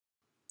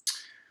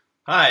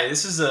Hi,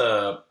 this is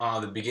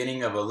the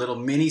beginning of a little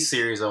mini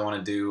series I want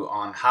to do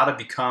on how to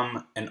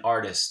become an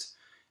artist,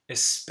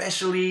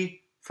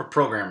 especially for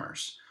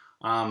programmers.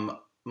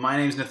 My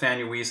name is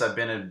Nathaniel Weiss. I've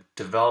been a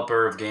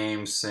developer of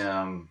games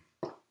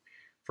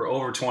for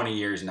over 20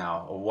 years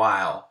now, a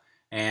while.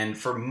 And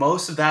for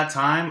most of that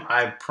time,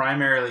 I've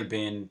primarily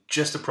been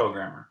just a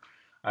programmer.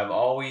 I've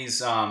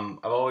always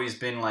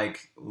been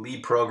like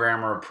lead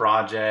programmer of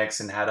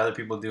projects and had other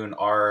people doing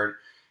art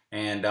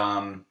and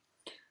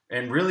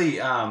really,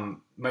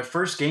 my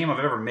first game I've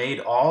ever made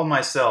all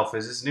myself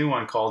is this new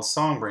one called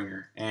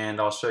Songbringer,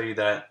 and I'll show you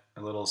that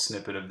a little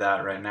snippet of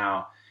that right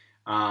now.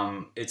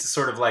 It's a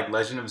sort of like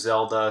Legend of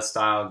Zelda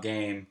style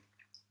game,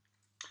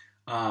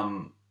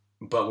 um,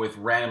 but with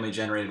randomly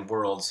generated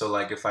worlds. So,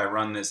 like if I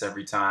run this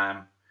every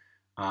time,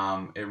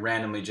 it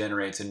randomly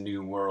generates a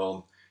new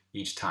world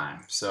each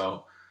time.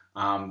 So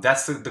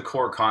that's the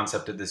core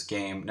concept of this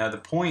game. Now, the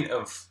point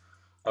of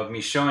me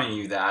showing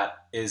you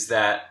that is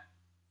that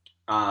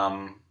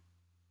um,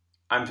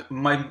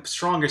 my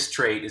strongest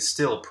trait is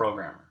still a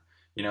programmer.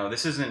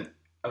 This isn't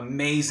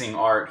amazing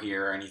art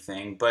here or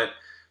anything, but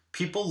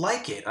people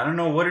like it. I don't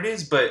know what it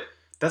is, but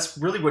that's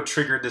really what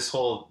triggered this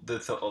the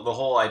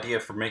whole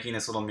idea for making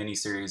this little mini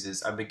series.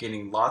 Is I've been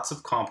getting lots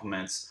of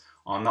compliments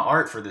on the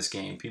art for this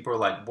game. People are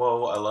like,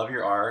 "Whoa, I love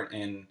your art,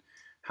 and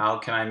how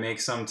can I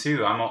make some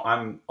too?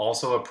 I'm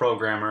also a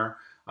programmer.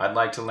 I'd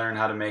like to learn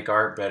how to make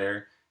art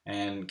better,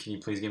 and can you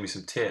please give me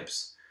some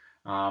tips?"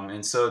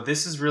 And so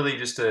this is really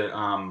just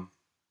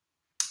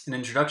an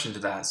introduction to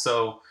that.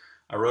 So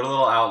I wrote a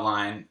little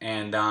outline,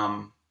 and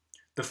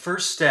the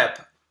first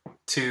step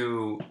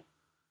to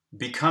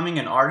becoming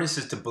an artist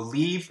is to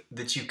believe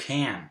that you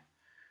can.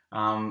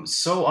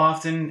 So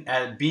often,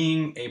 at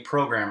being a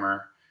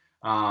programmer,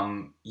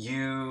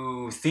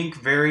 you think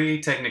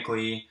very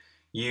technically.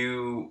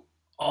 You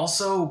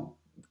also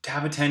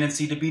have a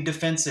tendency to be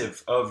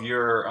defensive of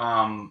your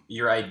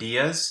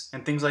ideas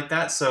and things like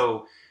that.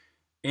 So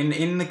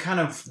in the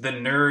kind of the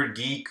nerd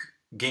geek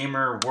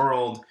gamer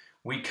world,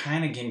 we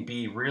kind of can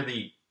be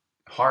really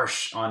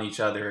harsh on each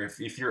other.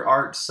 If your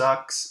art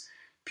sucks,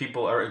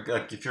 people are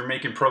like, if you're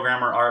making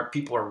programmer art,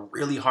 people are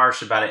really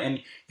harsh about it.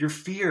 And your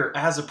fear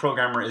as a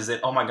programmer is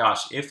that, oh my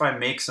gosh, if I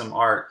make some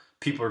art,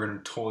 people are going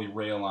to totally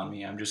rail on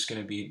me. I'm just going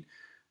to be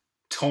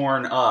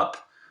torn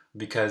up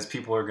because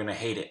people are going to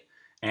hate it.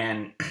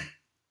 And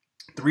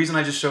the reason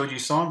I just showed you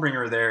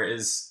Songbringer there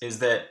is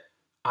that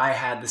I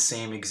had the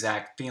same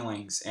exact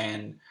feelings,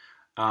 and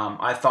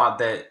I thought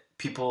that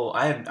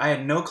I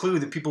had no clue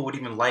that people would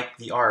even like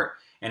the art,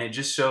 and it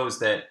just shows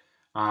that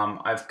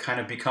I've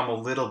kind of become a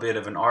little bit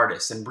of an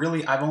artist, and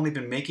really I've only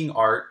been making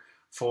art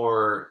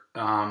for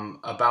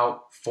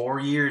about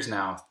 4 years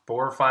now,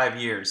 4 or 5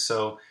 years.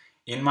 So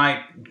in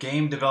my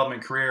game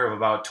development career of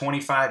about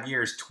 25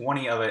 years,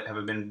 20 of it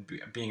have been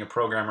being a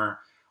programmer.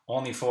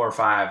 Only 4 or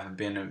 5 have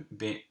been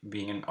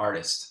being an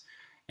artist,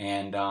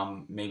 and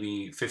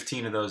maybe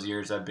 15 of those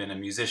years I've been a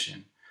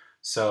musician.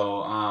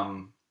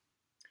 So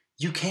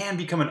you can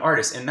become an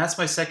artist, and that's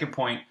my second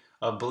point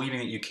of believing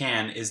that you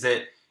can, is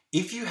that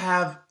if you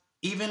have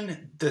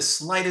even the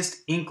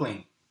slightest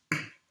inkling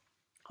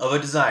of a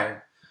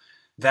desire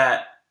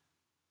that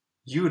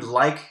you would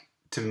like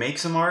to make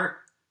some art,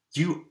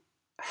 you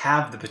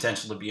have the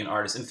potential to be an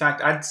artist. In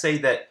fact, I'd say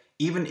that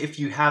even if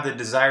you have the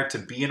desire to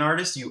be an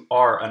artist, you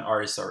are an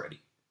artist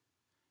already.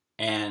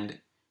 And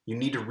you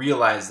need to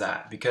realize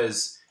that,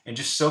 because and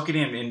just soak it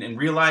in, and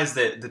realize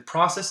that the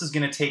process is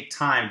going to take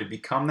time to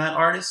become that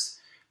artist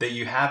that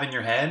you have in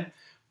your head.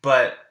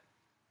 But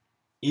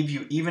if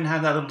you even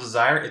have that little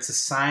desire, it's a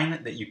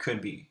sign that you could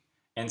be.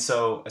 And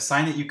so a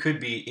sign that you could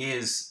be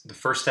is the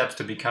first steps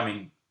to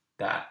becoming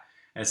that.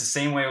 And it's the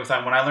same way with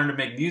when I learned to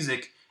make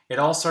music. It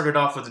all started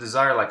off with a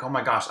desire, like, oh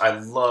my gosh, I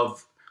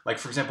love, like,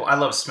 for example, I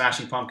loved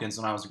Smashing Pumpkins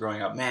when I was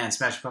growing up. Man,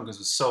 Smashing Pumpkins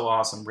was so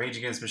awesome. Rage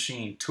Against the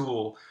Machine,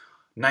 Tool,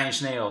 Nine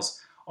Inch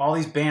Nails, all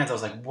these bands. I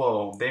was like,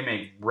 whoa, they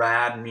make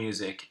rad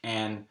music.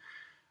 And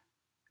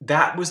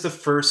that was the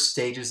first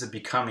stages of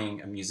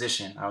becoming a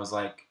musician. I was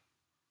like,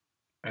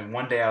 and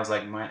one day I was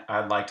like,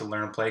 I'd like to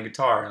learn to play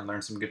guitar and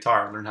learn some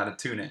guitar, learn how to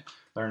tune it,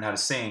 learn how to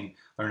sing,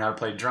 learn how to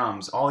play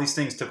drums. All these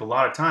things took a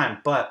lot of time,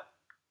 but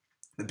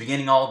the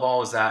beginning of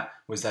all was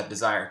that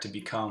desire to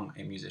become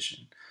a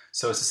musician.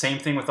 So it's the same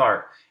thing with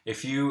art.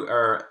 If you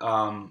are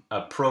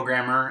a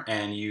programmer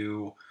and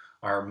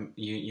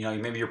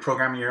maybe you're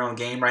programming your own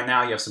game right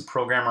now, you have some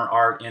programmer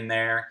art in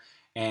there,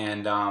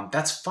 and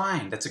that's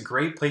fine. That's a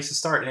great place to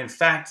start. And in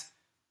fact,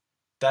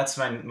 that's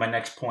my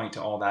next point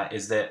to all that,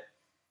 is that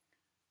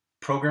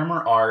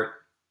programmer art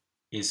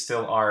is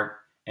still art.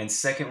 And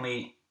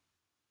secondly,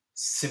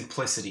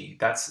 simplicity.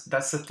 That's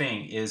the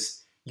thing,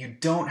 is you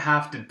don't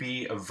have to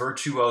be a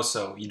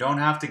virtuoso. You don't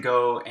have to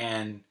go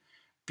and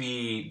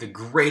be the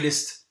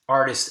greatest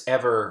artist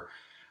ever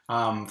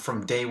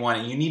from day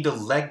one. You need to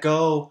let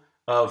go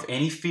of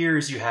any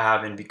fears you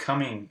have in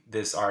becoming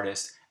this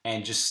artist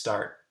and just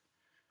start.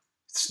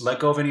 Let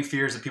go of any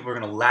fears that people are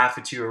going to laugh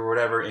at you or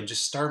whatever, and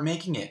just start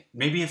making it.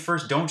 Maybe at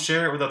first don't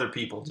share it with other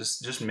people.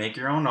 Just make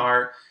your own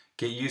art,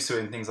 get used to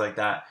it and things like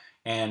that.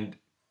 and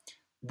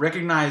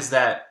recognize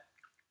that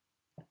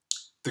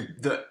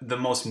the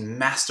most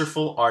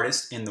masterful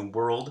artist in the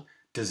world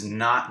does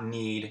not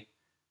need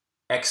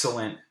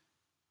excellent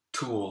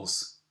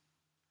tools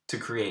to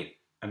create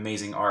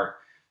amazing art.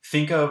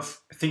 Think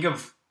of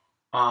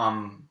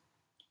um,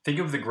 think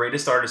of the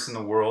greatest artists in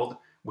the world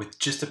with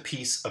just a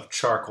piece of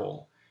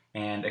charcoal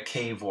and a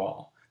cave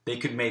wall. They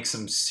could make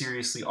some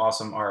seriously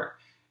awesome art.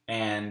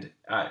 And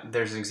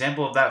there's an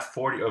example of that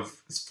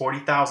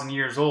 40,000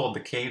 years old. The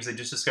caves they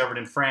just discovered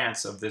in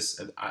France of this,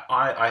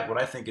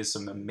 what I think is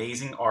some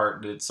amazing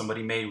art that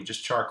somebody made with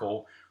just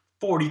charcoal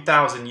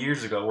 40,000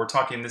 years ago. We're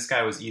talking this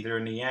guy was either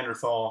a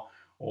Neanderthal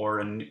or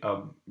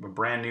a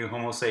brand new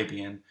Homo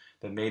sapien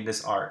that made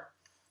this art.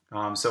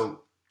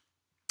 So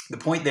the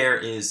point there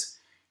is,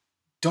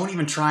 don't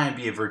even try and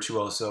be a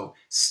virtuoso.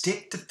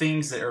 Stick to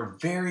things that are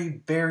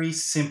very, very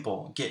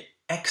simple. Get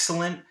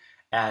excellent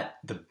at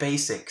the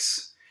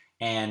basics,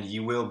 and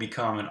you will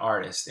become an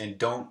artist. And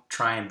don't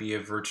try and be a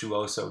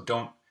virtuoso.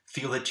 Don't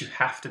feel that you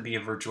have to be a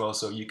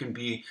virtuoso. You can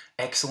be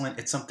excellent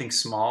at something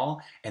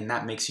small, and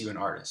that makes you an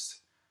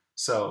artist.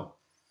 So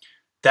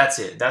that's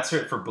it. That's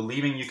it for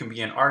believing you can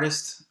be an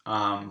artist.